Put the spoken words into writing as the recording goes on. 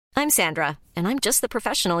I'm Sandra, and I'm just the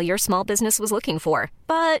professional your small business was looking for.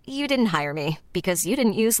 But you didn't hire me because you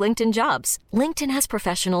didn't use LinkedIn Jobs. LinkedIn has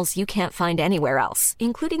professionals you can't find anywhere else,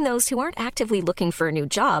 including those who aren't actively looking for a new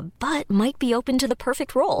job, but might be open to the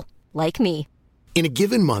perfect role, like me. In a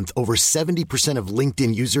given month, over 70% of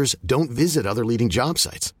LinkedIn users don't visit other leading job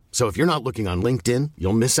sites. So if you're not looking on LinkedIn,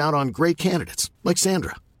 you'll miss out on great candidates like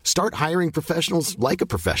Sandra. Start hiring professionals like a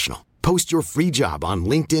professional. Post your free job on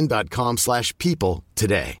linkedin.com/people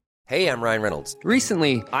today. Hey, I'm Ryan Reynolds.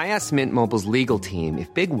 Recently, I asked Mint Mobile's legal team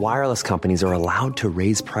if big wireless companies are allowed to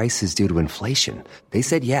raise prices due to inflation. They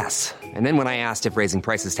said yes. And then when I asked if raising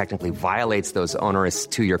prices technically violates those onerous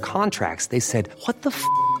 2-year contracts, they said, "What the f***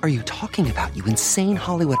 are you talking about, you insane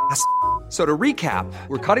Hollywood ass?" So to recap,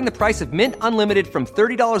 we're cutting the price of Mint Unlimited from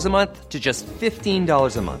 $30 a month to just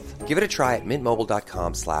 $15 a month. Give it a try at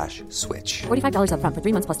mintmobile.com/switch. $45 up front for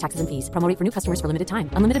 3 months plus taxes and fees. Promo rate for new customers for limited time.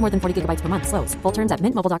 Unlimited more than 40 gigabytes per month. Slows full terms at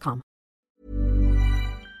mintmobile.com.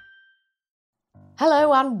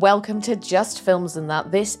 Hello and welcome to Just Films and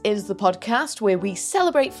That. This is the podcast where we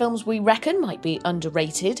celebrate films we reckon might be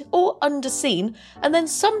underrated or underseen, and then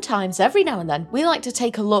sometimes, every now and then, we like to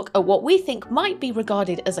take a look at what we think might be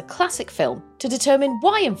regarded as a classic film to determine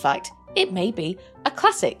why, in fact, it may be a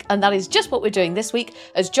classic. And that is just what we're doing this week,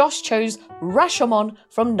 as Josh chose Rashomon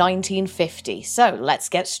from 1950. So let's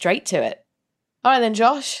get straight to it. All right then,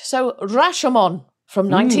 Josh. So Rashomon from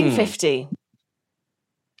 1950.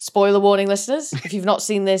 Spoiler warning, listeners, if you've not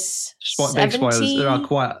seen this big spoilers. There are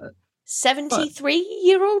quite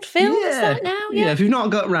 73-year-old film, is that now? Yeah, if you've not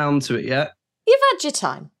got round to it yet. You've had your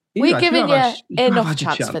time. We're giving you enough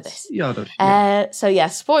chance for this. So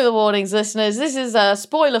spoiler warnings, listeners. This is a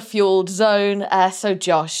spoiler-fueled zone. So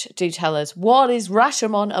Josh, do tell us, what is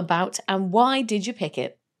Rashomon about and why did you pick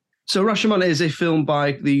it? So Rashomon is a film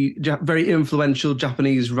by the very influential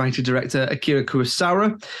Japanese writer-director Akira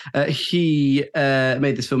Kurosawa. He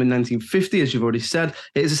made this film in 1950, as you've already said.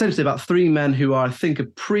 It is essentially about 3 men who are, I think, a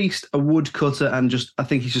priest, a woodcutter, and I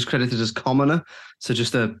think he's just credited as commoner. So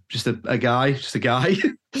just a guy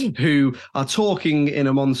who are talking in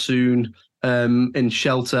a monsoon in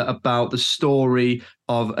shelter about the story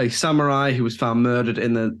of a samurai who was found murdered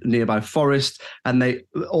in the nearby forest, and they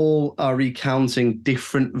all are recounting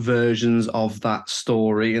different versions of that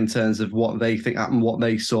story in terms of what they think happened, what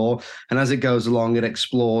they saw. And as it goes along, it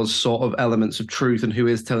explores sort of elements of truth and who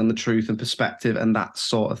is telling the truth and perspective and that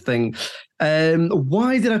sort of thing.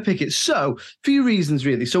 Why did I pick it? So, a few reasons,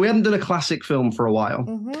 really. So we hadn't done a classic film for a while.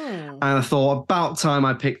 And I thought about time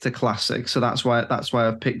I picked a classic. So that's why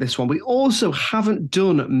I've picked this one. We also haven't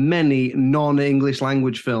done many non-English language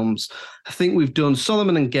films. I think we've done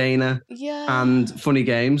Solomon and Gaynor and Funny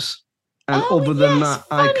Games. And other than that,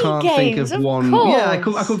 I can't think of one. Course. Yeah, I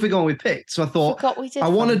couldn't think of one we picked. So I thought, I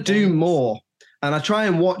want to do more. And I try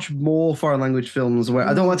and watch more foreign language films where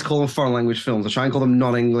I don't like to call them foreign language films. I try and call them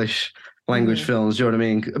non-English language films, you know what I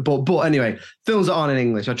mean? But anyway, films that aren't in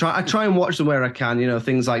English, I try and watch them where I can, you know,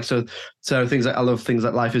 things like things like I love things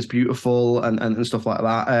like Life is Beautiful and stuff like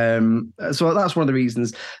that. So that's one of the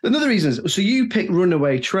reasons. Another reason is, so you picked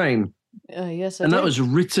Runaway Train. Yes, I did. That was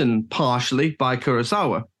written partially by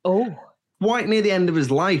Kurosawa. Oh. Quite near the end of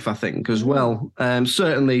his life, I think, as well.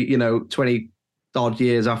 Certainly, 20 odd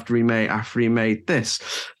years after he made this.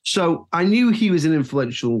 So I knew he was an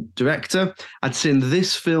influential director. I'd seen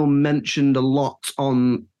this film mentioned a lot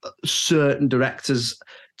on certain directors'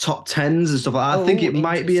 top 10s and stuff like that. I think it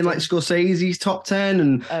might be in like Scorsese's top 10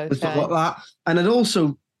 and stuff like that. And I'd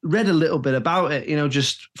also read a little bit about it,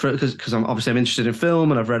 just because I'm interested in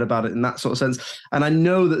film and I've read about it in that sort of sense. And I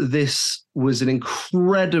know that this was an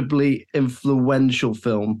incredibly influential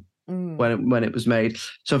film when it was made.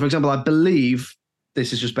 So, for example, I believe,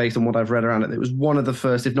 this is just based on what I've read around it, it was one of the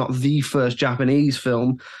first, if not the first, Japanese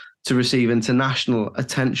film to receive international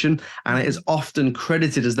attention. And it is often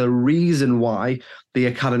credited as the reason why the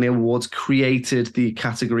Academy Awards created the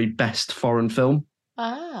category Best Foreign Film.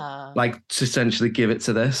 Like, to essentially give it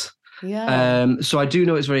to this. Yeah. So I do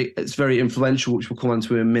know it's very influential, which we'll come on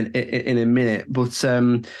to in a minute. But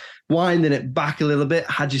winding it back a little bit,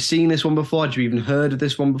 had you seen this one before? Had you even heard of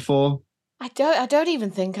this one before? I don't even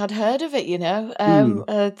think I'd heard of it,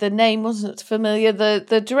 The name wasn't familiar.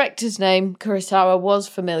 The director's name, Kurosawa, was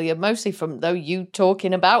familiar, mostly from you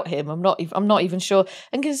talking about him. I'm not even sure.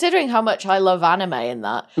 And considering how much I love anime in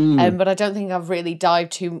that, but I don't think I've really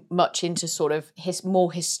dived too much into sort of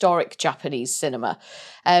more historic Japanese cinema.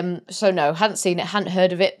 So no, hadn't seen it, hadn't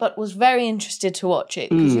heard of it, but was very interested to watch it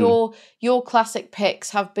because your classic picks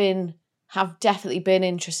have definitely been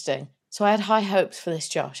interesting. So I had high hopes for this,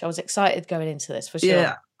 Josh. I was excited going into this, for sure.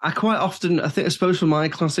 Yeah, I suppose for my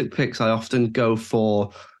classic picks, I often go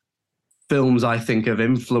for films I think have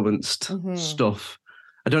influenced stuff.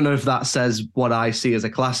 I don't know if that says what I see as a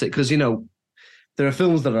classic, because, you know, there are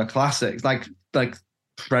films that are classics, like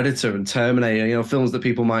Predator and Terminator, you know, films that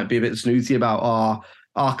people might be a bit snooty about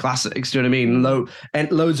are classics. Do you know what I mean?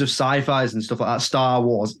 And loads of sci-fis and stuff like that, Star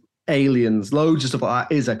Wars, Aliens, loads of stuff like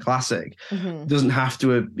that is a classic. It doesn't have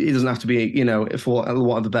to be, you know, for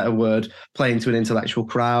want of a better word, playing to an intellectual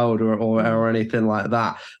crowd or anything like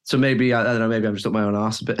that. So maybe I don't know, maybe I'm just up my own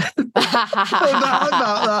arse a bit about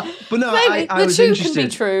that. But no, maybe I was interested. Can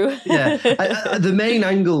be true. Yeah, the main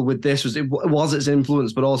angle with this was its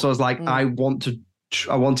influence, but also I was like, I wanted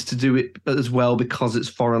to do it as well because it's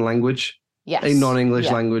foreign language, a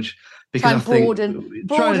non-English language. Because I think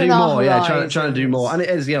trying to do more, trying to do more, and it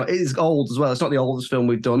is, you know, it is old as well. It's not the oldest film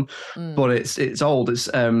we've done, but it's old. It's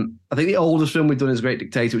I think the oldest film we've done is Great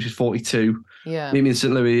Dictator, which is 42. Yeah, Meet Me in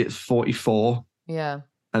St. Louis, it's 44. Yeah,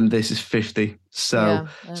 and this is 50. So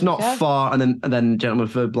it's not far. And then Gentlemen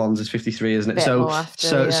for Blondes is 53, isn't it? So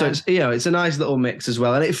it's, you know, it's a nice little mix as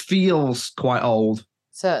well, and it feels quite old.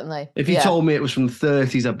 Certainly. If you told me it was from the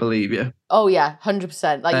 30s, I believe you. Oh, yeah,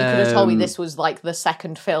 100%. Like, you could have told me this was, like, the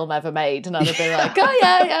second film ever made, and I'd have been like, oh,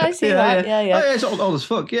 yeah, I see that. Yeah. Oh, yeah, it's old as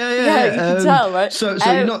fuck. Yeah. You can tell, right? So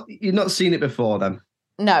you've not seen it before, then?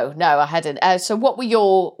 No, I hadn't. So what was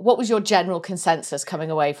your general consensus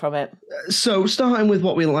coming away from it? So starting with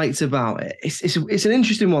what we liked about it, it's an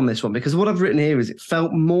interesting one, this one, because what I've written here is it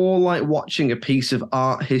felt more like watching a piece of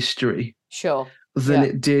art history. Sure. Than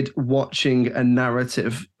it did watching a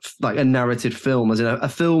narrative film, as in a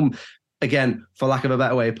film, again, for lack of a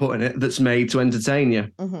better way of putting it, that's made to entertain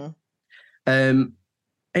you. I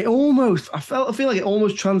feel like it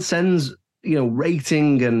almost transcends, you know,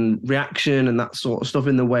 rating and reaction and that sort of stuff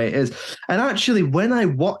in the way it is. And actually, when I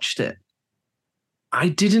watched it, I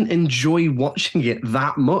didn't enjoy watching it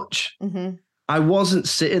that much. I wasn't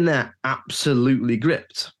sitting there absolutely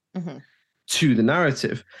gripped to the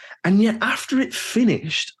narrative. And yet after it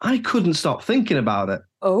finished, I couldn't stop thinking about it.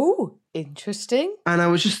 Oh, interesting. And I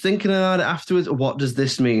was just thinking about it afterwards. What does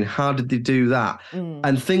this mean? How did they do that?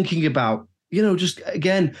 And thinking about, you know, just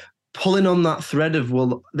again, pulling on that thread of,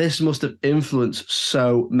 well, this must have influenced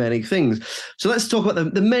so many things. So let's talk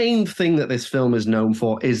about the main thing that this film is known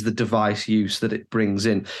for is the device use that it brings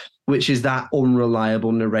in, which is that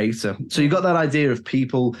unreliable narrator. So you've got that idea of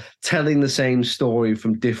people telling the same story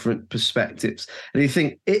from different perspectives. And you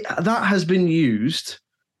think that has been used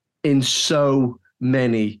in so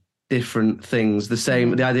many different things.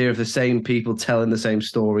 The idea of the same people telling the same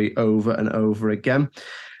story over and over again.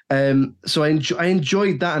 So I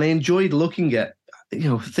enjoyed that, and I enjoyed looking at, you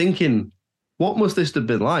know, thinking, what must this have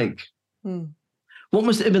been like? What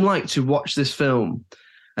must it have been like to watch this film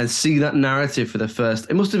and see that narrative for the first?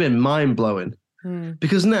 It must have been mind-blowing,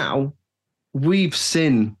 because now we've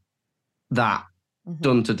seen that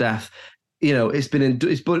done to death. You know, it's been done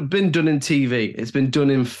in TV, it's been done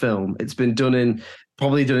in film, it's been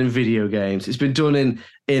probably done in video games, it's been done in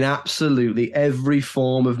absolutely every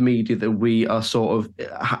form of media that we are sort of,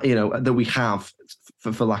 you know, that we have,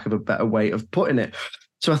 for lack of a better way of putting it.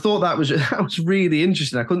 So I thought that was really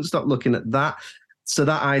interesting. I couldn't stop looking at that. So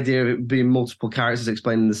that idea of it being multiple characters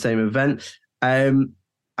explaining the same event, I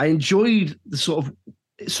enjoyed the sort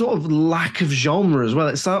of lack of genre as well.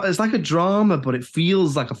 It's like a drama, but it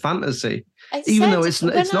feels like a fantasy, even though it's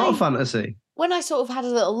not a fantasy. When I sort of had a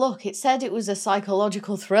little look, it said it was a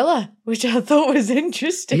psychological thriller, which I thought was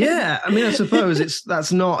interesting. Yeah, I mean, I suppose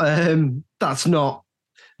that's not true.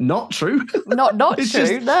 Not true,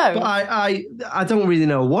 just, no. But I don't really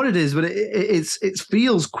know what it is, but it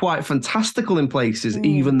feels quite fantastical in places,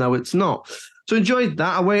 even though it's not. So enjoyed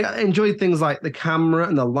that. I enjoyed things like the camera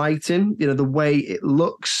and the lighting. You know, the way it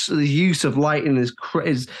looks. The use of lighting is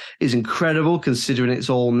incredible, considering it's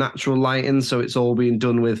all natural lighting. So it's all being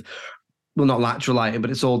done with, well, not natural lighting, but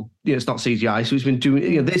it's all, you know, it's not CGI. So it's been doing,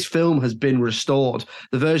 you know, this film has been restored.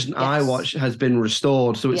 The version I watched has been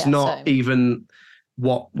restored. So it's not even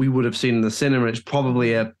what we would have seen in the cinema. It's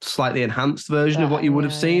probably a slightly enhanced version of what you would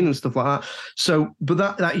have seen and stuff like that. So, but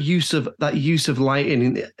that use of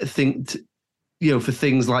lighting, I think, you know, for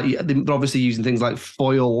things like, they're obviously using things like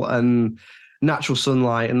foil and natural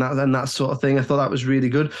sunlight and that sort of thing. I thought that was really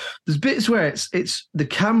good. There's bits where it's the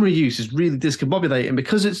camera use is really discombobulating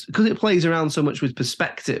because it plays around so much with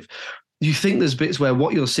perspective. You think there's bits where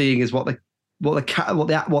what you're seeing is what the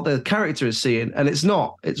character is seeing, and it's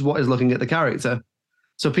not. It's what is looking at the character.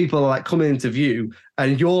 So people are like coming into view,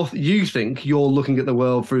 and you think you're looking at the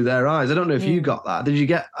world through their eyes. I don't know if you got that. Did you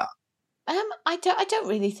get that? I don't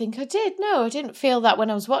really think I did. No, I didn't feel that when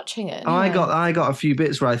I was watching it. I Anyway. got a few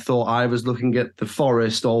bits where I thought I was looking at the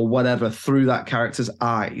forest or whatever through that character's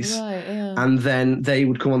eyes. Right, yeah. And then they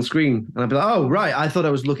would come on screen and I'd be like, oh, right, I thought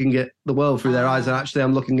I was looking at the world through their eyes. And actually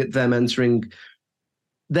I'm looking at them entering,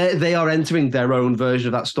 they are entering their own version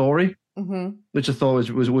of that story, which I thought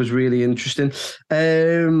was really interesting.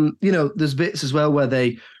 There's bits as well where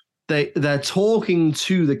they're talking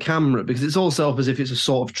to the camera because it's all set up as if it's a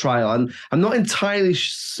sort of trial. And I'm not entirely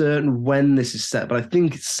certain when this is set, but I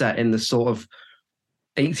think it's set in the sort of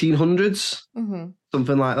 1800s,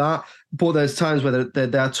 something like that. But there's times where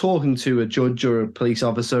they're talking to a judge or a police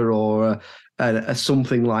officer or a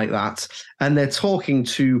something like that, and they're talking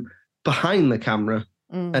to behind the camera.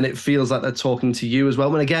 And it feels like they're talking to you as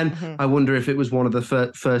well. And again, I wonder if it was one of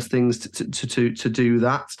the first things to do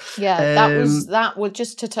that. Yeah, that was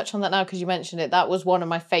just to touch on that now because you mentioned it. That was one of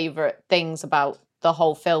my favourite things about the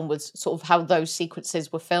whole film was sort of how those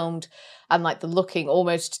sequences were filmed and like the looking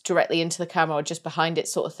almost directly into the camera or just behind it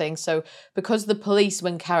sort of thing. So because the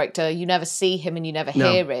policeman character, you never see him and you never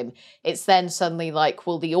hear him, it's then suddenly like,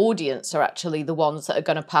 well, the audience are actually the ones that are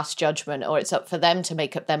going to pass judgment, or it's up for them to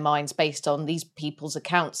make up their minds based on these people's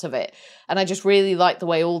accounts of it. And I just really liked the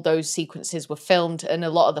way all those sequences were filmed, and a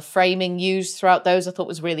lot of the framing used throughout those I thought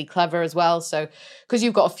was really clever as well. So because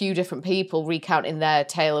you've got a few different people recounting their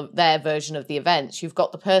tale of their version of the events, you've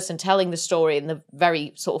got the person telling the story in the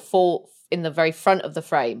very sort of in the very front of the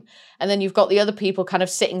frame. And then you've got the other people kind of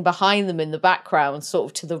sitting behind them in the background, sort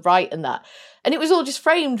of to the right and that. And it was all just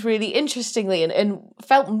framed really interestingly and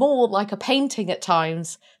felt more like a painting at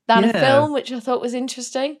times than a film, which I thought was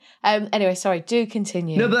interesting. Anyway, sorry, do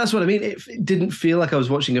continue. No, but that's what I mean. It didn't feel like I was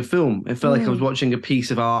watching a film. It felt like I was watching a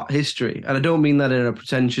piece of art history. And I don't mean that in a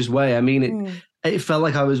pretentious way. I mean, it felt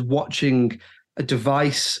like I was watching a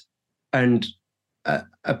device and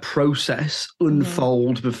a process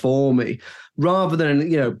unfold before me, rather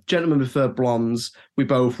than, Gentlemen Prefer Blondes, we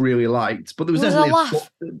both really liked, but there was definitely a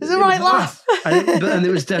laugh. There's a right laugh. and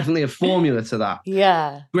there was definitely a formula to that.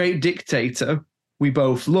 Yeah. Great Dictator, we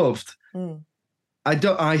both loved.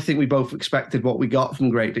 I think we both expected what we got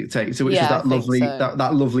from Great Dictator, which was that lovely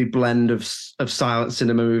that lovely blend of silent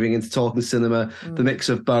cinema moving into talking cinema, the mix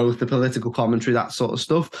of both, the political commentary, that sort of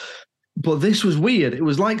stuff. But this was weird. It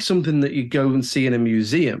was like something that you go and see in a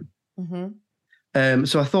museum.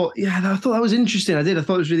 So I thought that was interesting. I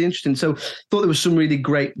thought it was really interesting. So I thought there was some really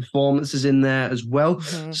great performances in there as well.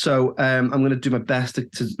 So I'm going to do my best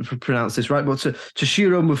to pronounce this right. But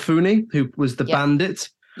Toshiro Mifune, who was the bandit.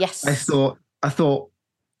 Yes. I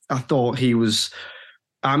thought he was.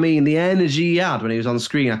 I mean, the energy he had when he was on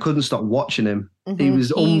screen, I couldn't stop watching him. He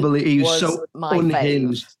was unbelievable. He was so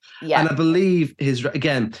unhinged. Yeah. And I believe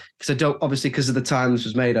again, because of the time this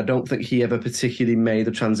was made, I don't think he ever particularly made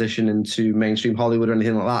the transition into mainstream Hollywood or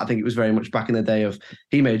anything like that. I think it was very much back in the day of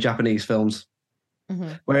he made Japanese films.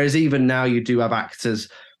 Whereas even now you do have actors.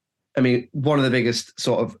 I mean, one of the biggest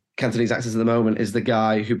sort of Cantonese actors at the moment is the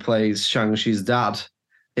guy who plays Shang-Chi's dad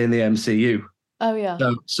in the MCU. Oh, yeah.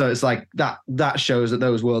 So it's like that shows that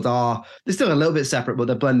those worlds they're still a little bit separate, but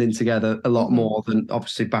they're blending together a lot more than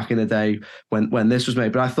obviously back in the day when this was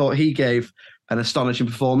made. But I thought he gave an astonishing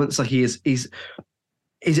performance. Like he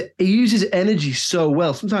uses energy so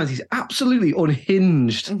well. Sometimes he's absolutely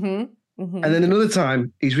unhinged. And then another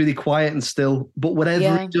time he's really quiet and still, but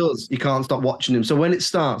whatever he does, you can't stop watching him. So when it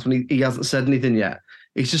starts, when he hasn't said anything yet,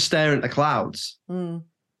 he's just staring at the clouds.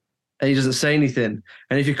 And he doesn't say anything.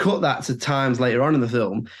 And if you cut that to times later on in the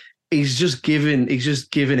film, he's just giving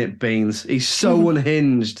it beans. He's so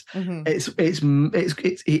unhinged. It's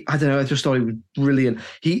I don't know. I just thought he was brilliant.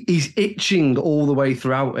 He's itching all the way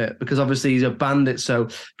throughout it because obviously he's a bandit. So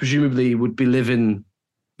presumably he would be living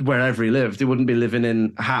wherever he lived. He wouldn't be living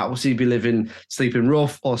in a house. He'd be sleeping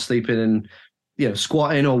rough or sleeping in,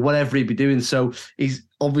 squatting or whatever he'd be doing. So he's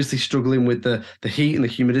obviously struggling with the heat and the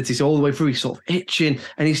humidity. So all the way through, he's sort of itching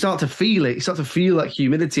and you start to feel it. You start to feel that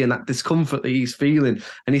humidity and that discomfort that he's feeling.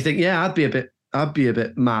 And you think, I'd be a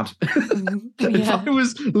bit mad if I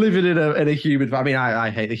was living in a humid. I mean, I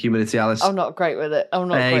hate the humidity, Alice. I'm not great with it.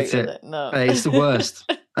 No. It's the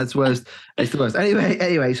worst. That's worst. It's the worst.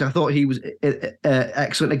 Anyway, so I thought he was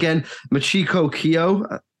excellent. Again, Machiko Kyo,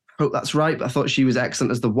 I hope that's right, but I thought she was excellent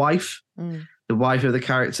as the wife. The wife of the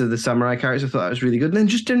character, the samurai character. I thought that was really good. And then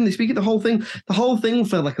just generally speaking, the whole thing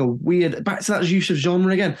felt like a weird, back to that use of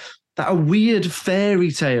genre again, that a weird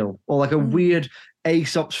fairy tale or like a weird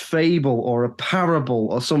Aesop's fable or a parable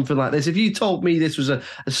or something like this. If you told me this was a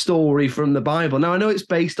story from the Bible, now I know it's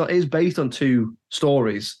based on two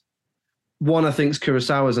stories, one I think is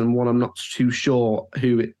Kurosawa's, and one I'm not too sure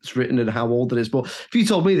who it's written and how old it is. But if you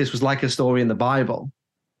told me this was like a story in the Bible,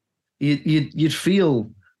 you'd feel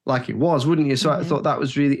like it was, wouldn't you? So I thought that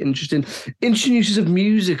was really interesting. Interesting uses of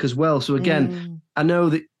music as well. So again, I know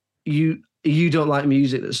that you don't like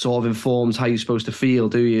music that sort of informs how you're supposed to feel,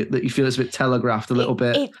 do you? That you feel it's a bit telegraphed a little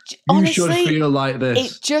bit. Honestly, you should feel like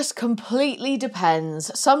this. It just completely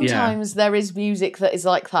depends. Sometimes there is music that is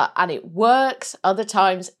like that and it works. Other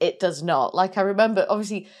times it does not. Like I remember,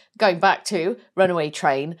 obviously, going back to Runaway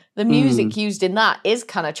Train, the music used in that is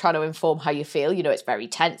kind of trying to inform how you feel. You know, it's very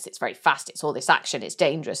tense, it's very fast, it's all this action, it's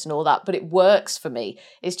dangerous and all that, but it works for me.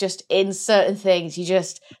 It's just in certain things,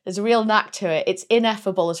 there's a real knack to it. It's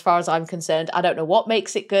ineffable as far as I'm concerned. I don't know what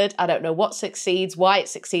makes it good. I don't know what succeeds, why it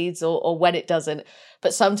succeeds or when it doesn't.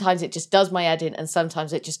 But sometimes it just does my head in and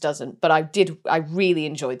sometimes it just doesn't. But I really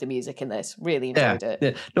enjoyed the music in this, really enjoyed it.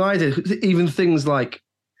 Yeah. No, I did. Even things like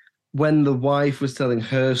when the wife was telling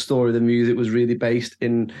her story, the music was really based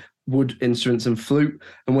in wood instruments and flute.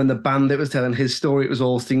 And when the bandit was telling his story, it was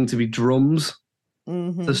all seemed to be drums.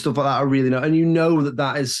 So stuff like that I really know. And you know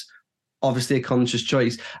that is obviously a conscious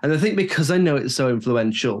choice. And I think because I know it's so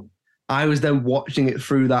influential, I was then watching it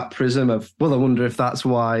through that prism of, well, I wonder if that's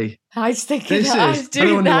why I was thinking this that. is. I was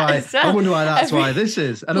doing that. I wonder why that's why this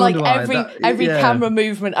is. And like every camera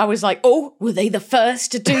movement, I was like, oh, were they the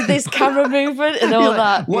first to do this camera movement and all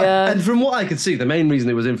that? Yeah. And from what I could see, the main reason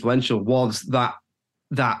it was influential was that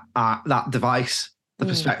device, the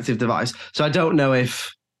perspective device. So I don't know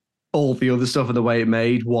if all the other stuff and the way it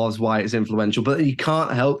made was why it's influential, but you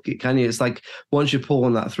can't help it, can you? It's like once you pull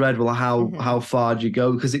on that thread, well, how far do you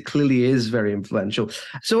go? Because it clearly is very influential.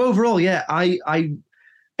 So overall, yeah,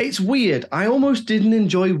 it's weird. I almost didn't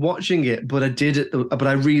enjoy watching it, but I did. But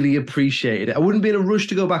I really appreciated it. I wouldn't be in a rush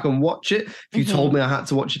to go back and watch it. If you told me I had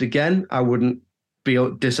to watch it again, I wouldn't be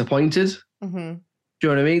disappointed. Do you know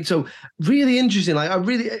what I mean? So really interesting. Like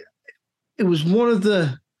it was one of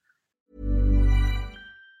the.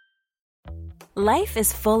 Life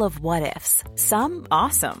is full of what ifs. Some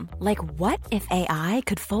awesome, like what if AI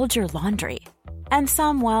could fold your laundry? And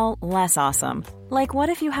some, well, less awesome, like what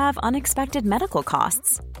if you have unexpected medical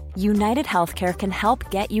costs? United Healthcare can help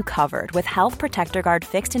get you covered with Health Protector Guard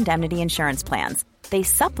fixed indemnity insurance plans. They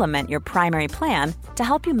supplement your primary plan to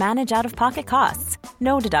help you manage out-of-pocket costs.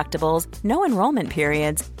 No deductibles, no enrollment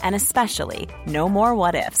periods, and especially no more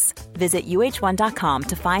what ifs. Visit uh1.com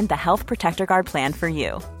to find the Health Protector Guard plan for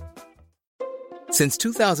you. Since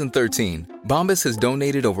 2013, Bombas has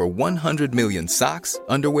donated over 100 million socks,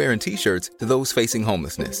 underwear, and T-shirts to those facing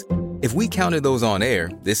homelessness. If we counted those on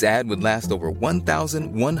air, this ad would last over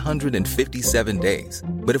 1,157 days.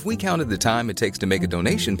 But if we counted the time it takes to make a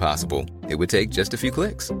donation possible, it would take just a few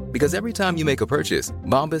clicks. Because every time you make a purchase,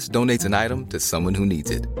 Bombas donates an item to someone who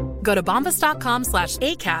needs it. Go to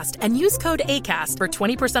bombas.com/ACAST and use code ACAST for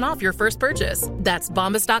 20% off your first purchase. That's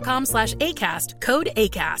bombas.com/ACAST, code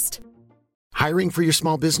ACAST. Hiring for your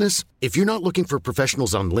small business? If you're not looking for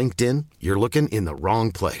professionals on LinkedIn, you're looking in the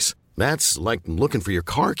wrong place. That's like looking for your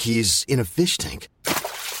car keys in a fish tank.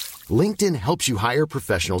 LinkedIn helps you hire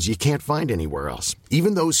professionals you can't find anywhere else,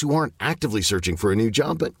 even those who aren't actively searching for a new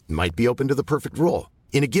job but might be open to the perfect role.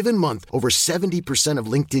 In a given month, over 70% of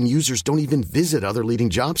LinkedIn users don't even visit other leading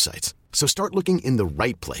job sites. So start looking in the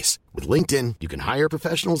right place. With LinkedIn, you can hire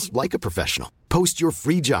professionals like a professional. Post your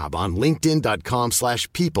free job on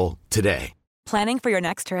linkedin.com/people today. Planning for your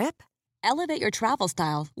next trip? Elevate your travel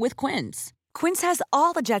style with Quince. Quince has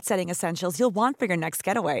all the jet-setting essentials you'll want for your next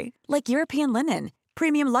getaway, like European linen,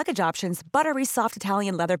 premium luggage options, buttery soft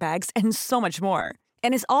Italian leather bags, and so much more.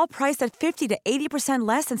 And is all priced at 50 to 80%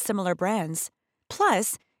 less than similar brands.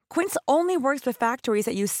 Plus, Quince only works with factories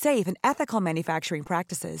that use safe and ethical manufacturing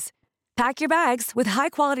practices. Pack your bags with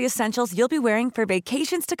high-quality essentials you'll be wearing for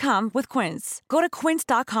vacations to come with Quince. Go to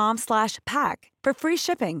quince.com/pack for free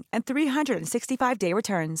shipping and 365-day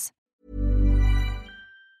returns.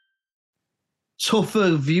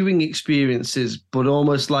 Tougher viewing experiences, but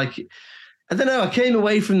almost like, I don't know, I came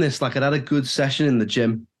away from this like I'd had a good session in the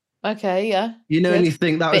gym. Okay, yeah. You know, good. and you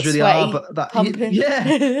think that was really sweaty, hard, but that, pumping.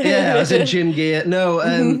 yeah, I was in gym gear.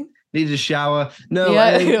 No, needed a shower. No,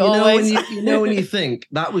 yeah, you know when you think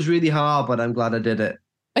that was really hard, but I'm glad I did it.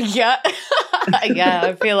 Yeah. Yeah,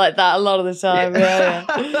 I feel like that a lot of the time. Yeah.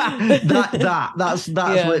 That's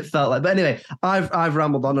what it felt like. But anyway, I've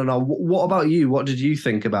rambled on and on. What about you? What did you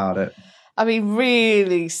think about it? I mean,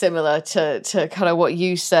 really similar to kind of what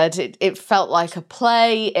you said. It felt like a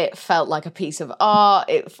play. It felt like a piece of art.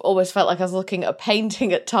 It almost felt like I was looking at a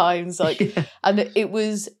painting at times. And it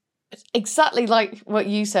was exactly like what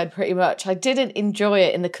you said, pretty much. I didn't enjoy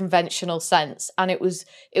it in the conventional sense, and it was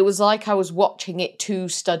like I was watching it to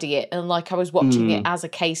study it, and like I was watching it as a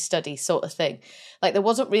case study sort of thing. Like there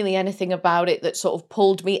wasn't really anything about it that sort of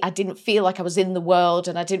pulled me. I didn't feel like I was in the world,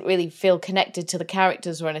 and I didn't really feel connected to the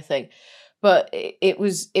characters or anything. But it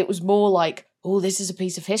was more like, oh, this is a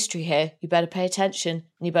piece of history here. You better pay attention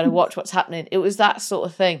and you better watch what's happening. It was that sort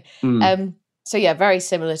of thing. So yeah, very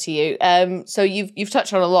similar to you. So you've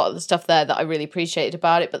touched on a lot of the stuff there that I really appreciated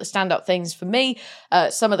about it, but the standout things for me,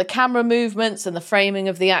 some of the camera movements and the framing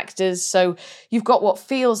of the actors. So you've got what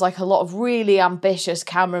feels like a lot of really ambitious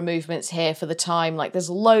camera movements here for the time. Like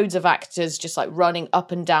there's loads of actors just like running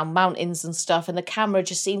up and down mountains and stuff, and the camera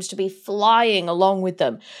just seems to be flying along with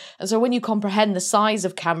them. And so when you comprehend the size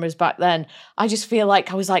of cameras back then, I just feel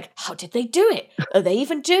like I was like, how did they do it? Are they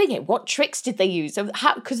even doing it? What tricks did they use?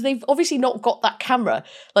 Because they've obviously not got that camera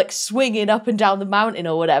like swinging up and down the mountain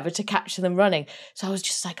or whatever to capture them running. So I was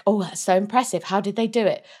just like, oh, that's so impressive. How did they do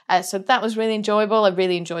it? So that was really enjoyable. I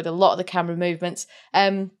really enjoyed a lot of the camera movements.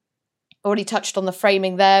 Already touched on the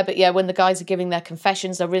framing there, but yeah, when the guys are giving their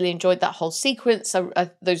confessions, I really enjoyed that whole sequence,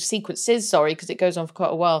 those sequences, because it goes on for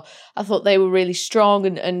quite a while. I thought they were really strong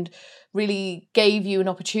and really gave you an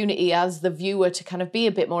opportunity as the viewer to kind of be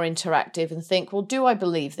a bit more interactive and think, well, do I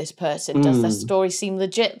believe this person? Does their story seem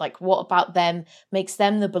legit? Like, what about them makes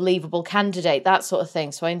them the believable candidate? That sort of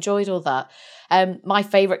thing. So I enjoyed all that. My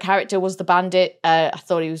favourite character was the bandit. I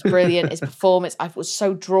thought he was brilliant. His performance, I was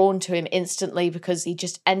so drawn to him instantly because he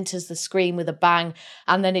just enters the screen with a bang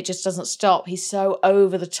and then it just doesn't stop. He's so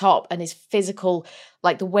over the top, and his physical,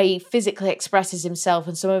 like the way he physically expresses himself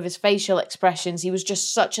and some of his facial expressions, he was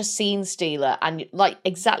just such a scene stealer. And like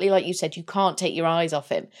exactly like you said, you can't take your eyes off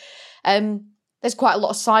him. There's quite a lot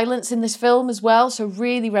of silence in this film as well, so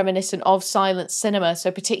really reminiscent of silent cinema, so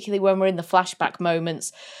particularly when we're in the flashback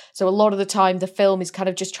moments. So a lot of the time the film is kind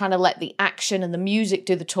of just trying to let the action and the music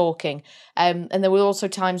do the talking. And there were also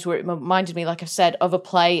times where it reminded me, like I've said, of a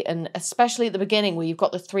play, and especially at the beginning where you've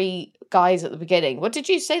got the three guys at the beginning. What did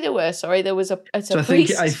you say there were? Sorry, there was a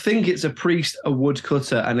priest. I think it's a priest, a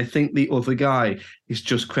woodcutter, and I think the other guy is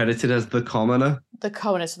just credited as the commoner. The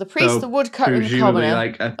commoner. So the priest, the woodcutter, and the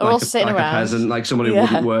commoner are all sitting around. A peasant, like someone who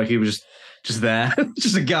wouldn't work. He was just there,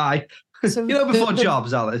 just a guy. So before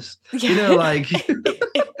jobs, Alice. Yeah. Like.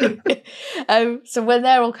 So when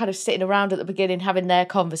they're all kind of sitting around at the beginning having their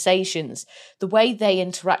conversations, the way they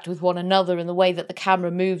interact with one another and the way that the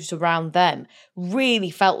camera moves around them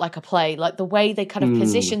really felt like a play. Like the way they kind of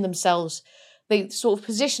position themselves, they sort of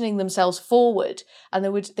positioning themselves forward, and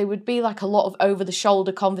there would be like a lot of over the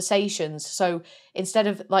shoulder conversations. So instead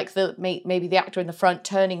of like maybe the actor in the front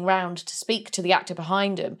turning round to speak to the actor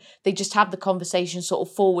behind him, they just have the conversation sort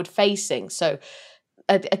of forward facing. So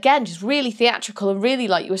again, just really theatrical and really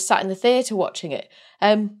like you were sat in the theatre watching it.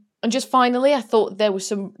 And just finally, I thought there were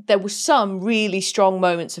some really strong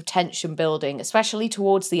moments of tension building, especially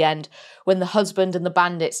towards the end when the husband and the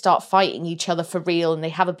bandit start fighting each other for real and they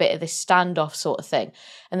have a bit of this standoff sort of thing.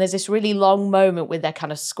 And there's this really long moment where they're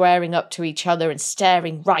kind of squaring up to each other and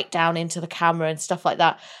staring right down into the camera and stuff like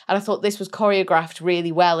that. And I thought this was choreographed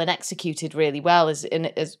really well and executed really well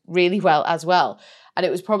as well. And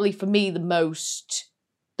it was probably for me the most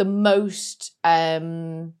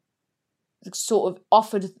sort of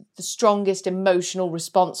offered the strongest emotional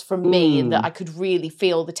response from me, in that I could really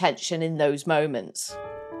feel the tension in those moments.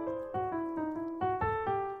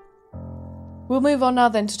 We'll move on now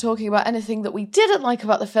then to talking about anything that we didn't like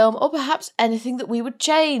about the film, or perhaps anything that we would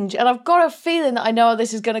change. And I've got a feeling that I know how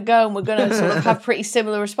this is going to go, and we're going to sort of have pretty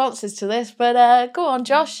similar responses to this. But go on,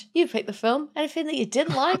 Josh, you picked the film. Anything that you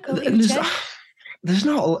didn't like or that you would change? There's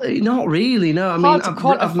not really, no. I mean, hard to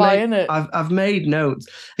quantify, isn't it? I've made notes.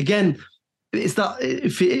 Again, it's that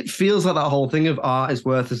it feels like that whole thing of art is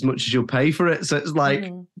worth as much as you'll pay for it. So it's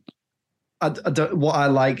like, I don't, what I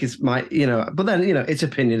like is but then, it's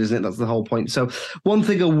opinion, isn't it? That's the whole point. So one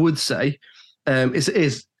thing I would say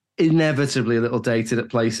is inevitably a little dated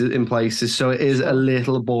in places. So it is a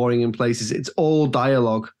little boring in places. It's all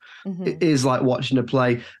dialogue. It is like watching a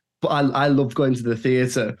play, but I love going to the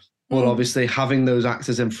theatre. Well, obviously, having those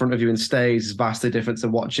actors in front of you in stage is vastly different to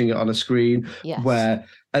watching it on a screen. Yes.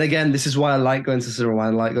 And again, this is why I like going to cinema, why I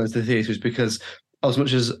like going to the theatres, because as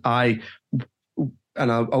much as I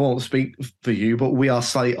won't speak for you, but we are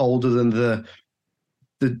slightly older than the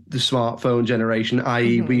smartphone generation,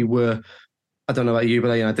 i.e. we were, I don't know about you, but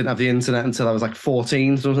I didn't have the internet until I was like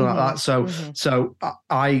 14, something like that. So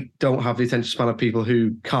I don't have the attention span of people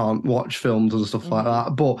who can't watch films and stuff like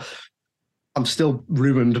that. But I'm still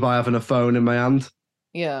ruined by having a phone in my hand.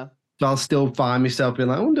 Yeah. So I'll still find myself being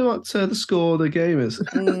like, I wonder what the score of the game is.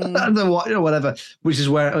 I don't know what, whatever. Which is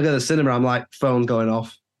where I go to the cinema, I'm like, phone going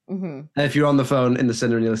off. And if you're on the phone in the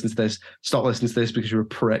cinema and you listen to this, stop listening to this because you're a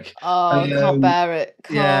prick. Oh, can't bear it.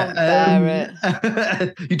 Can't bear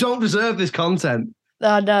it. You don't deserve this content.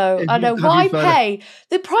 I know. Why pay?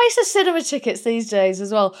 The price of cinema tickets these days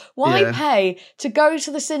as well. Why pay to go to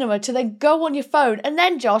the cinema to then go on your phone? And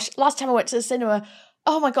then, Josh, last time I went to the cinema,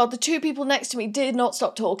 oh my God, the two people next to me did not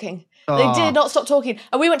stop talking. They did not stop talking.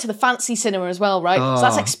 And we went to the fancy cinema as well, right? So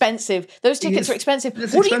that's expensive. Those tickets are expensive.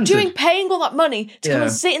 What are you doing paying all that money to come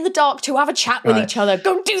and sit in the dark to have a chat with each other?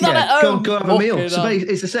 Go do that at home. Go have a meal. So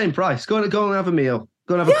it's the same price. Go and have a meal.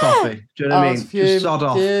 Go and have a coffee. Do you know what I mean? Just sod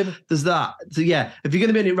off. There's that. So yeah, if you're going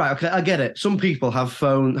to be in it, right, okay, I get it. Some people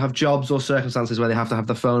have jobs or circumstances where they have to have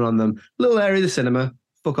the phone on them. Little area of the cinema,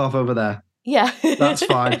 fuck off over there. Yeah. That's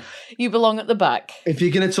fine. You belong at the back. If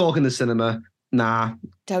you're going to talk in the cinema, nah.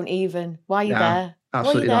 Don't even. Why are you there?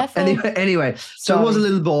 Absolutely not. Anyway, so it was a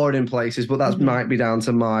little bored in places, but that might be down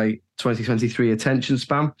to my 2023 attention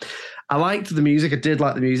span. I liked the music. I did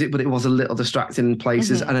like the music, but it was a little distracting in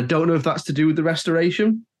places. And I don't know if that's to do with the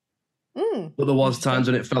restoration. But there was times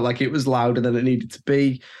when it felt like it was louder than it needed to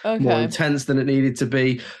be, more intense than it needed to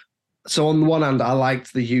be. So on the one hand, I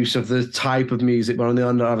liked the use of the type of music, but on the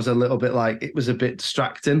other, I was a little bit like, it was a bit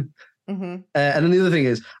distracting. And then the other thing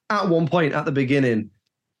is, at one point at the beginning,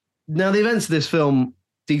 now the events of this film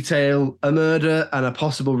detail a murder and a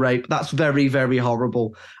possible rape. That's very, very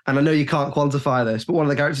horrible. And I know you can't quantify this, but one of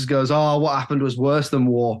the characters goes, oh, what happened was worse than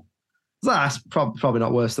war. That's probably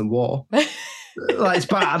not worse than war. Like, it's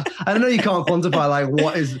bad. I know you can't quantify, like,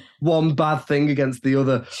 what is one bad thing against the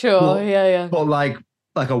other. Sure, But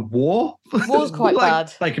like a war? War's quite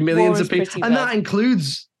bad. Like millions of people. And that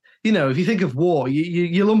includes... if you think of war,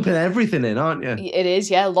 you're lumping everything in, aren't you? It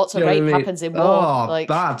is, yeah. Lots of rape happens in war. Oh,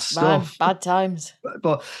 bad stuff. Man, bad times.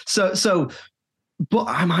 But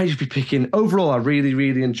I might just be picking. Overall, I really,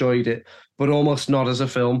 really enjoyed it, but almost not as a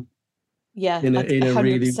film. Yeah, in a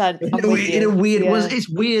really, in a weird. It's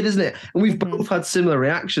weird, isn't it? And we've both had similar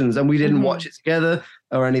reactions, and we didn't watch it together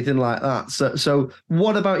or anything like that. So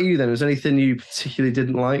what about you then? Was there anything you particularly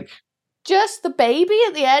didn't like? Just the baby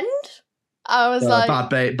at the end. I was like...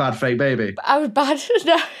 Bad fake baby. I was bad.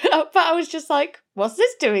 No, but I was just like, what's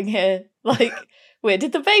this doing here? Like, where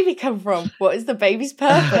did the baby come from? What is the baby's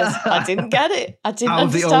purpose? I didn't get it. I didn't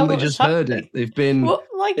understand what was happening. Heard it. They've been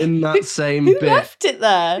in that same bit. Who left it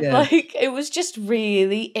there? Yeah. Like, it was just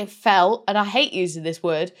really, it felt, and I hate using this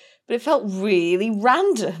word, but it felt really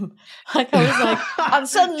random. Like, I was like, and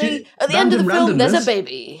suddenly, at the end of the film, there's a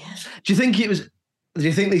baby. Do you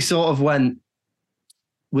think they sort of went...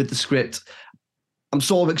 with the script, I'm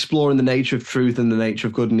sort of exploring the nature of truth and the nature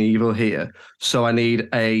of good and evil here. So I need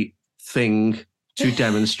a thing to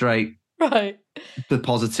demonstrate the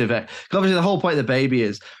positive. Because obviously the whole point of the baby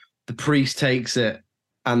is the priest takes it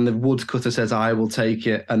and the woodcutter says, I will take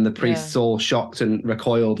it. And the priest's all shocked and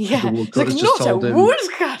recoiled. Yeah, the woodcutter's it's just not told a him,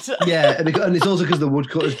 woodcutter. Yeah, and it's also because the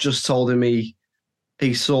woodcutter's just told him he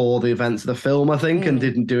saw the events of the film, I think, and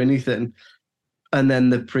didn't do anything. And then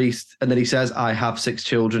the priest, and then he says, I have 6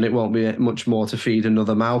 children. It won't be much more to feed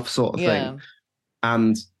another mouth, sort of thing.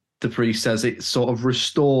 And the priest says it sort of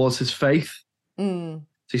restores his faith. So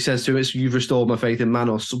he says to him, you've restored my faith in man,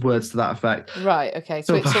 or words to that effect. Right, okay.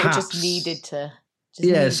 So it perhaps, sort of just needed to...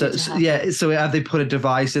 So have they put a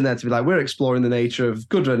device in there to be like, we're exploring the nature of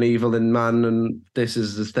good and evil in man, and this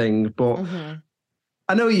is the thing. But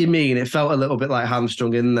I know what you mean. It felt a little bit like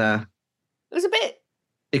hamstrung in there. It was a bit...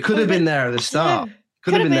 It could have been there at the start.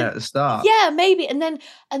 Could have been there at the start. Yeah, maybe. And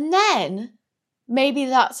then maybe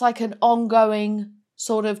that's like an ongoing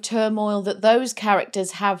sort of turmoil that those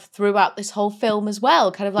characters have throughout this whole film as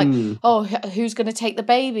well. Kind of like, oh, who's going to take the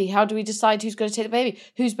baby? How do we decide who's going to take the baby?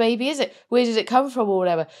 Whose baby is it? Where did it come from or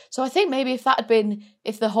whatever? So I think maybe if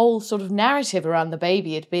the whole sort of narrative around the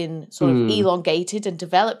baby had been sort of elongated and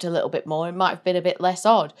developed a little bit more, it might have been a bit less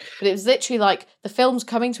odd. But it was literally like the film's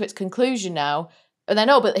coming to its conclusion now. And then,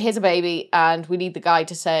 but here's a baby, and we need the guy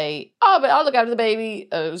to say, oh, but I'll look after the baby.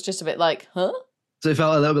 It was just a bit like, huh? So it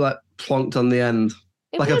felt a little bit like plonked on the end.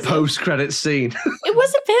 Like a post-credit scene. It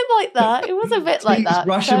was a bit like that. It was a bit like that.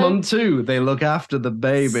 Rashomon 2, they look after the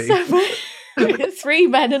baby. 3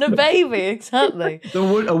 men and a baby, exactly.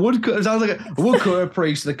 A woodcutter, it sounds like a woodcutter, a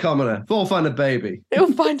priest, the commoner. They'll find a baby.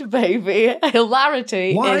 They'll find a baby.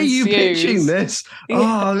 Hilarity. Why are you pitching this?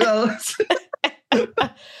 Oh,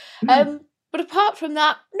 But apart from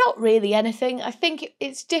that, not really anything. I think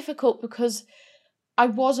it's difficult because I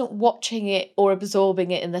wasn't watching it or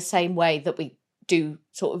absorbing it in the same way that we do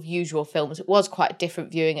sort of usual films. It was quite a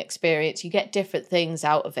different viewing experience. You get different things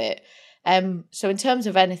out of it. So in terms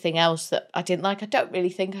of anything else that I didn't like, I don't really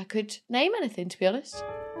think I could name anything, to be honest.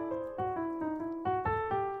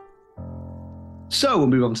 So we'll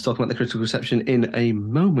move on to talking about the critical reception in a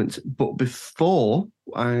moment. But before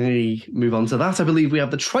I move on to that, I believe we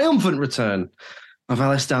have the triumphant return of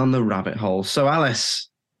Alice down the rabbit hole. So Alice,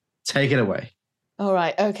 take it away. All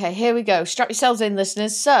right, okay, here we go. Strap yourselves in,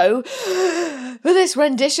 listeners. So, for this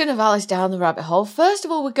rendition of Alice Down the Rabbit Hole, first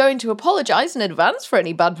of all, we're going to apologise in advance for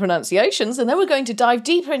any bad pronunciations, and then we're going to dive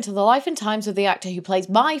deeper into the life and times of the actor who plays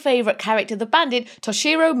my favourite character, the bandit,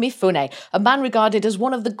 Toshiro Mifune, a man regarded as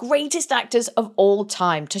one of the greatest actors of all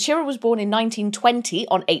time. Toshiro was born in 1920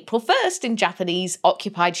 on April 1st in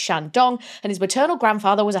Japanese-occupied Shandong, and his maternal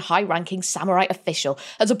grandfather was a high-ranking samurai official.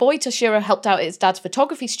 As a boy, Toshiro helped out at his dad's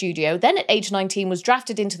photography studio, then at age 19 was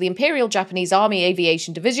drafted into the Imperial Japanese Army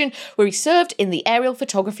Aviation Division, where he served in the aerial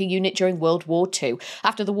photography unit during World War II.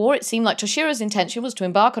 After the war, it seemed like Toshiro's intention was to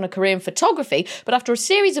embark on a career in photography, but after a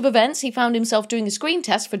series of events, he found himself doing a screen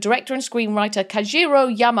test for director and screenwriter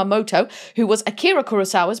Kajiro Yamamoto, who was Akira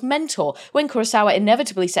Kurosawa's mentor. When Kurosawa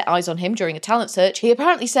inevitably set eyes on him during a talent search, he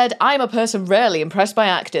apparently said, "I am a person rarely impressed by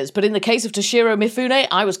actors, but in the case of Toshiro Mifune,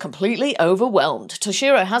 I was completely overwhelmed."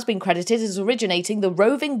 Toshiro has been credited as originating the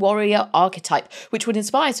roving warrior archetype, which would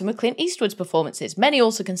inspire some of Clint Eastwood's performances. Many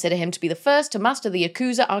also consider him to be the first to master the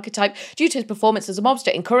Yakuza archetype due to his performance as a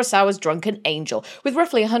mobster in Kurosawa's Drunken Angel. With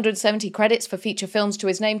roughly 170 credits for feature films to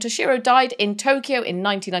his name, Toshiro died in Tokyo in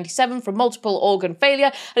 1997 from multiple organ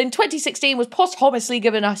failure, and in 2016 was posthumously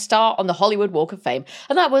given a star on the Hollywood Walk of Fame.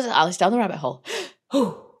 And that was Alice Down the Rabbit Hole.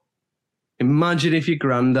 Imagine if your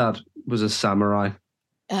granddad was a samurai.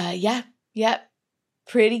 Yeah.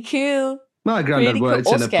 Pretty cool. My granddad worked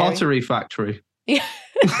in a pottery factory. Yeah.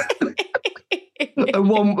 And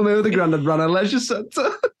my other granddad ran a leisure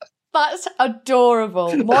centre. That's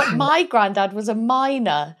adorable. My granddad was a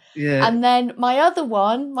miner. Yeah. And then my other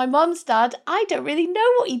one, my mum's dad, I don't really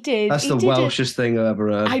know what he did. That's the Welshest thing I've ever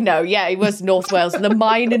heard. I know, yeah, he was North Wales, the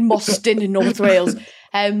mine in Mostyn in North Wales.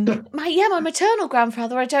 My maternal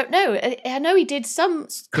grandfather, I don't know. I know he did some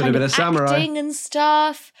kind of acting and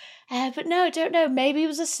stuff. But no, I don't know. Maybe he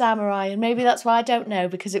was a samurai, and maybe that's why I don't know,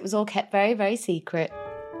 because it was all kept very, very secret.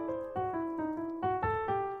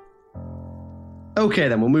 Okay,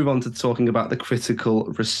 then we'll move on to talking about the critical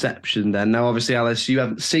reception then. Now, obviously, Alice, you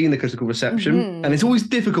haven't seen the critical reception, and it's always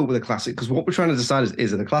difficult with a classic because what we're trying to decide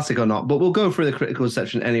is it a classic or not, but we'll go through the critical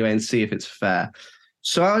reception anyway and see if it's fair.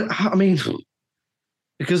 So, I mean,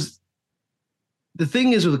 because the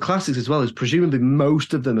thing is with the classics as well is presumably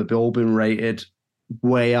most of them have all been rated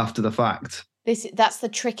way after the fact. That's the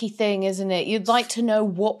tricky thing, isn't it? You'd like to know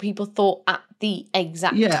what people thought at the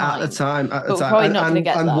exact time. Yeah, at the time. But we're probably not going to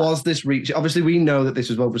get that. And was this reach? Obviously, we know that this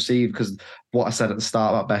was well received because what I said at the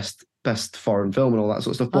start about best foreign film and all that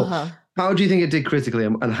sort of stuff. But how do you think it did critically,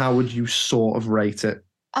 and how would you sort of rate it?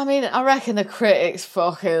 I mean, I reckon the critics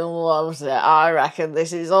fucking loved it. I reckon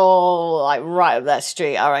this is all like right up their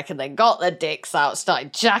street. I reckon they got their dicks out,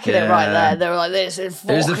 started jacking it right there. They were like, "This is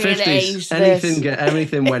fucking the 50s.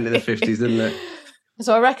 Anything went in the 50s, didn't it?"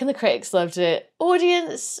 So I reckon the critics loved it.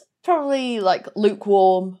 Audience probably like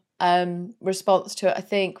lukewarm response to it. I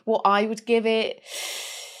think what I would give it,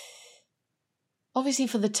 obviously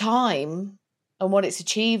for the time and what it's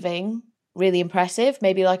achieving, really impressive.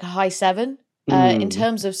 Maybe like a high 7. In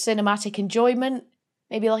terms of cinematic enjoyment,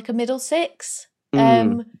 maybe like a middle 6.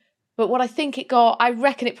 But what I think it got, I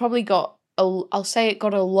reckon it probably got, I'll say it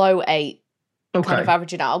got a low 8. Okay. Kind of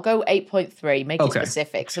averaging out. I'll go 8.3, make it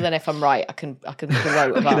specific. So then if I'm right, I can quote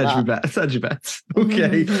about that. Edge your bets.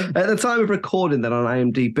 Okay. At the time of recording then on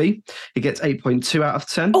IMDb, it gets 8.2 out of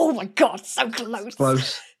 10. Oh my God, so close.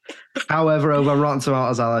 Close. However, over on Rotten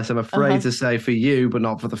Tomatoes, Alice, I'm afraid to say for you, but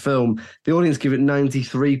not for the film, the audience give it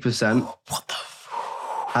 93%. What the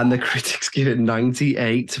and the critics give it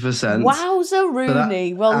 98%. Wowza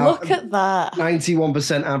Rooney. Well, look at that.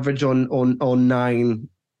 91% average on 9.1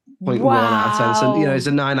 out of 10. So, you know, it's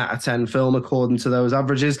a 9 out of 10 film according to those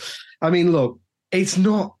averages. I mean, look, it's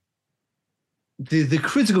not... The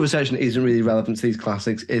critical reception isn't really relevant to these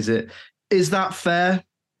classics, is it? Is that fair?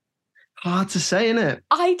 Hard to say, innit?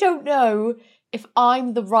 I don't know if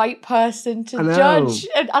I'm the right person to judge.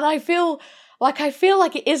 And I feel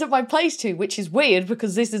like it isn't my place to, which is weird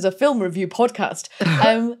because this is a film review podcast.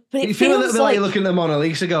 But it you feel a little bit like you're looking at the Mona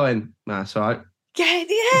Lisa going, that's all right. Yeah,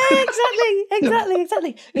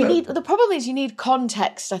 exactly. The problem is you need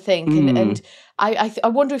context, I think. And I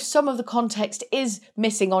wonder if some of the context is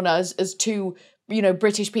missing on us as two, you know,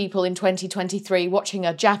 British people in 2023 watching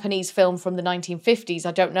a Japanese film from the 1950s.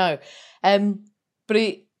 I don't know. But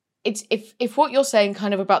it's if what you're saying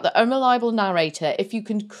kind of about the unreliable narrator, if you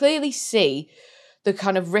can clearly see the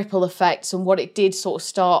kind of ripple effects and what it did sort of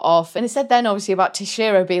start off, and it said then obviously about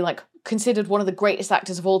Toshiro being like considered one of the greatest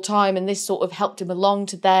actors of all time, and this sort of helped him along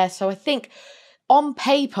to there. So I think on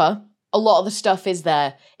paper, a lot of the stuff is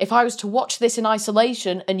there. If I was to watch this in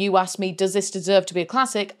isolation and you asked me, does this deserve to be a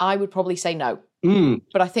classic? I would probably say no.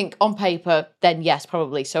 But I think on paper, then yes,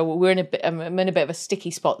 probably. So I'm in a bit of a sticky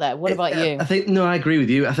spot there. What about you? I agree with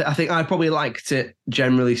you. I think I probably liked it,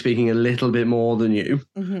 generally speaking, a little bit more than you.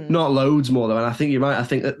 Not loads more though. And I think you're right. I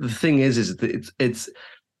think that the thing is that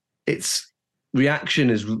its reaction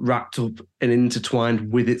is wrapped up and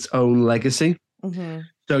intertwined with its own legacy.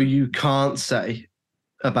 So you can't say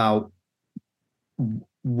about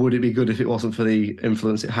would it be good if it wasn't for the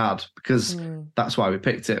influence it had, because that's why we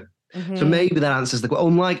picked it. So maybe that answers the question.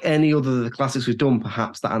 Unlike any other of the classics we've done,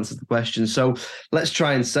 perhaps that answers the question. So let's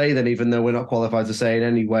try and say that, even though we're not qualified to say it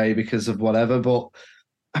anyway because of whatever. But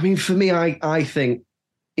I mean, for me, I think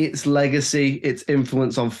its legacy, its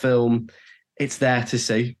influence on film, it's there to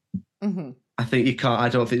see. I think you can't. I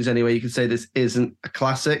don't think there's any way you can say this isn't a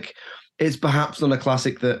classic. It's perhaps not a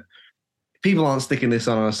classic that people aren't sticking this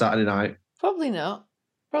on a Saturday night. Probably not.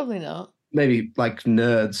 Maybe like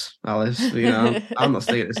nerds, Alice. You know, I'm not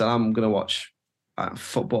sticking this on. I'm going to watch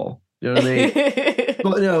football. You know what I mean?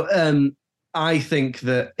 But no, I think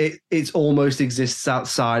that it almost exists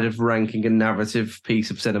outside of ranking a narrative piece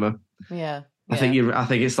of cinema. Yeah. I think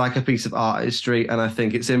it's like a piece of art history, and I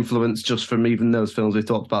think its influence, just from even those films we've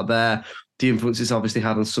talked about there, the influence it's obviously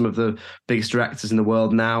had on some of the biggest directors in the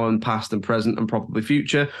world now and past and present and probably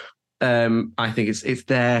future. I think it's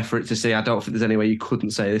there for it to see. I don't think there's any way you couldn't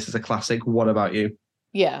say this is a classic. What about you?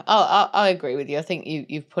 Yeah, I agree with you. I think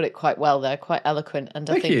you've put it quite well there, quite eloquent, and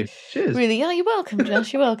Thank you. Cheers. Really, you're welcome,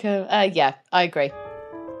 Josh. You're welcome. Yeah, I agree.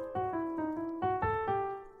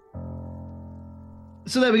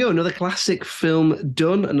 So there we go, another classic film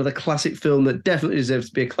done, another classic film that definitely deserves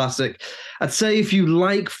to be a classic. I'd say if you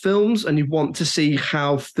like films and you want to see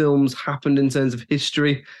how films happened in terms of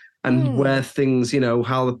history and where things,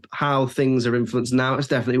 how things are influenced now, it's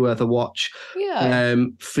definitely worth a watch. Yeah.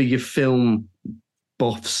 For your film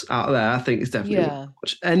buffs out there, I think it's definitely worth a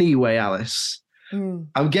watch. Anyway, Alice,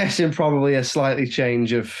 I'm guessing probably a slightly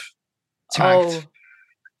change of tact.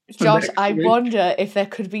 Josh, I wonder if there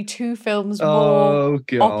could be two films more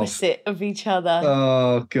opposite of each other.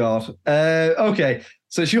 Oh, God. Okay,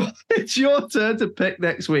 so it's your turn to pick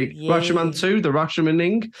next week. Yay. Rashomon 2, the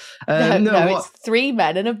Rashomaning. No, it's Three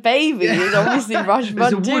Men and a Baby. It's obviously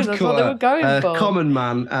Rashomon 2. That's what they were going for. Common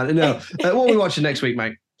Man. What are we watching next week,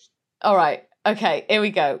 mate? All right. Okay, here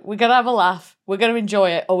we go. We're going to have a laugh. We're going to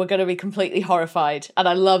enjoy it, or we're going to be completely horrified. And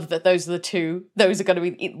I love that those are going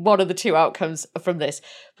to be one of the two outcomes from this.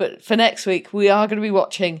 But for next week, we are going to be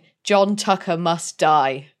watching John Tucker Must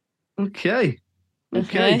Die. Okay.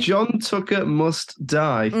 John Tucker Must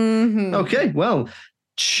Die. Okay, well,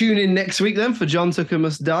 tune in next week then for John Tucker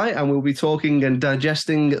Must Die, and we'll be talking and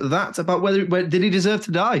digesting that about whether did he deserve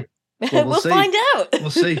to die. Well, we'll find out. We'll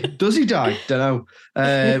see. Does he die? Don't know.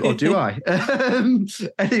 Or do I?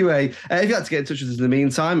 Anyway, if you'd like to get in touch with us in the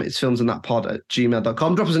meantime, it's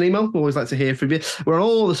filmsandthatpod@gmail.com. Drop us an email. We always like to hear from you. We're on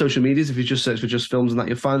all the social medias. If you just search for Just Films and That,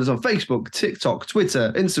 you'll find us on Facebook, TikTok,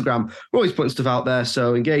 Twitter, Instagram. We're always putting stuff out there,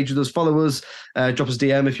 so engage with us, follow us, drop us a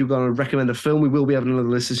DM if you're going to recommend a film. We will be having another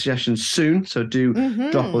list of suggestions soon, so do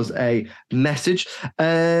drop us a message.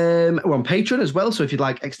 We're on Patreon as well, so if you'd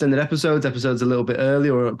like extended episodes a little bit early,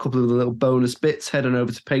 or a couple of little bonus bits, head on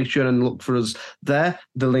over to Patreon and look for us there.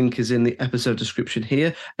 The link is in the episode description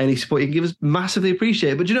here. Any support you can give us, massively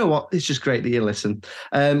appreciated. But you know what? It's just great that you listen.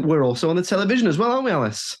 We're also on the television as well, aren't we,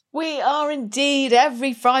 Alice? We are indeed.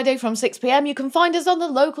 Every Friday from 6 p.m, you can find us on the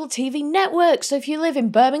local TV network. So if you live in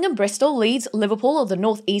Birmingham, Bristol, Leeds, Liverpool, or the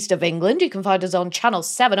northeast of England, you can find us on Channel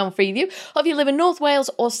 7 on Freeview. Or if you live in North Wales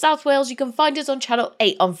or South Wales, you can find us on Channel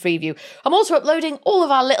 8 on Freeview. I'm also uploading all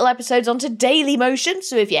of our little episodes onto Daily Motion,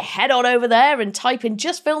 so if you head on over there and type in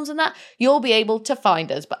Just Films and That, you'll be able to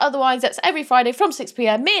find us. But otherwise, that's every Friday from 6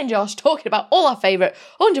 p.m, me and Josh talking about all our favourite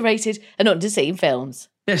underrated and underseen films.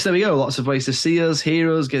 Yes, there we go. Lots of ways to see us,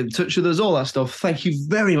 hear us, get in touch with us, all that stuff. Thank you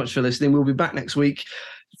very much for listening. We'll be back next week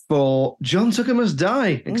for John Tucker Must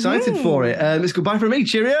Die. Excited for it. It's goodbye from me.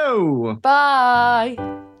 Cheerio. Bye.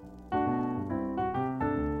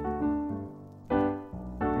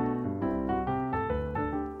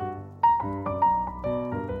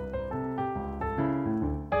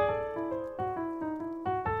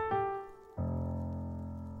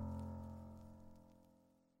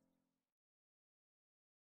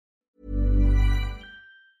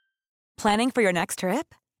 Planning for your next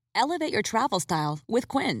trip? Elevate your travel style with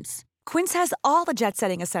Quince. Quince has all the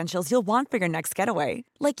jet-setting essentials you'll want for your next getaway,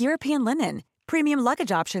 like European linen, premium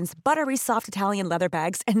luggage options, buttery soft Italian leather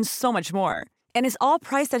bags, and so much more. And is all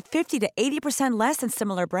priced at 50 to 80% less than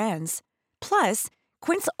similar brands. Plus,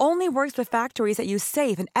 Quince only works with factories that use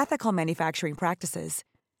safe and ethical manufacturing practices.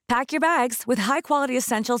 Pack your bags with high-quality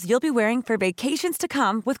essentials you'll be wearing for vacations to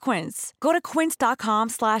come with Quince. Go to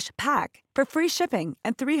quince.com/pack for free shipping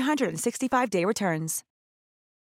and 365-day returns.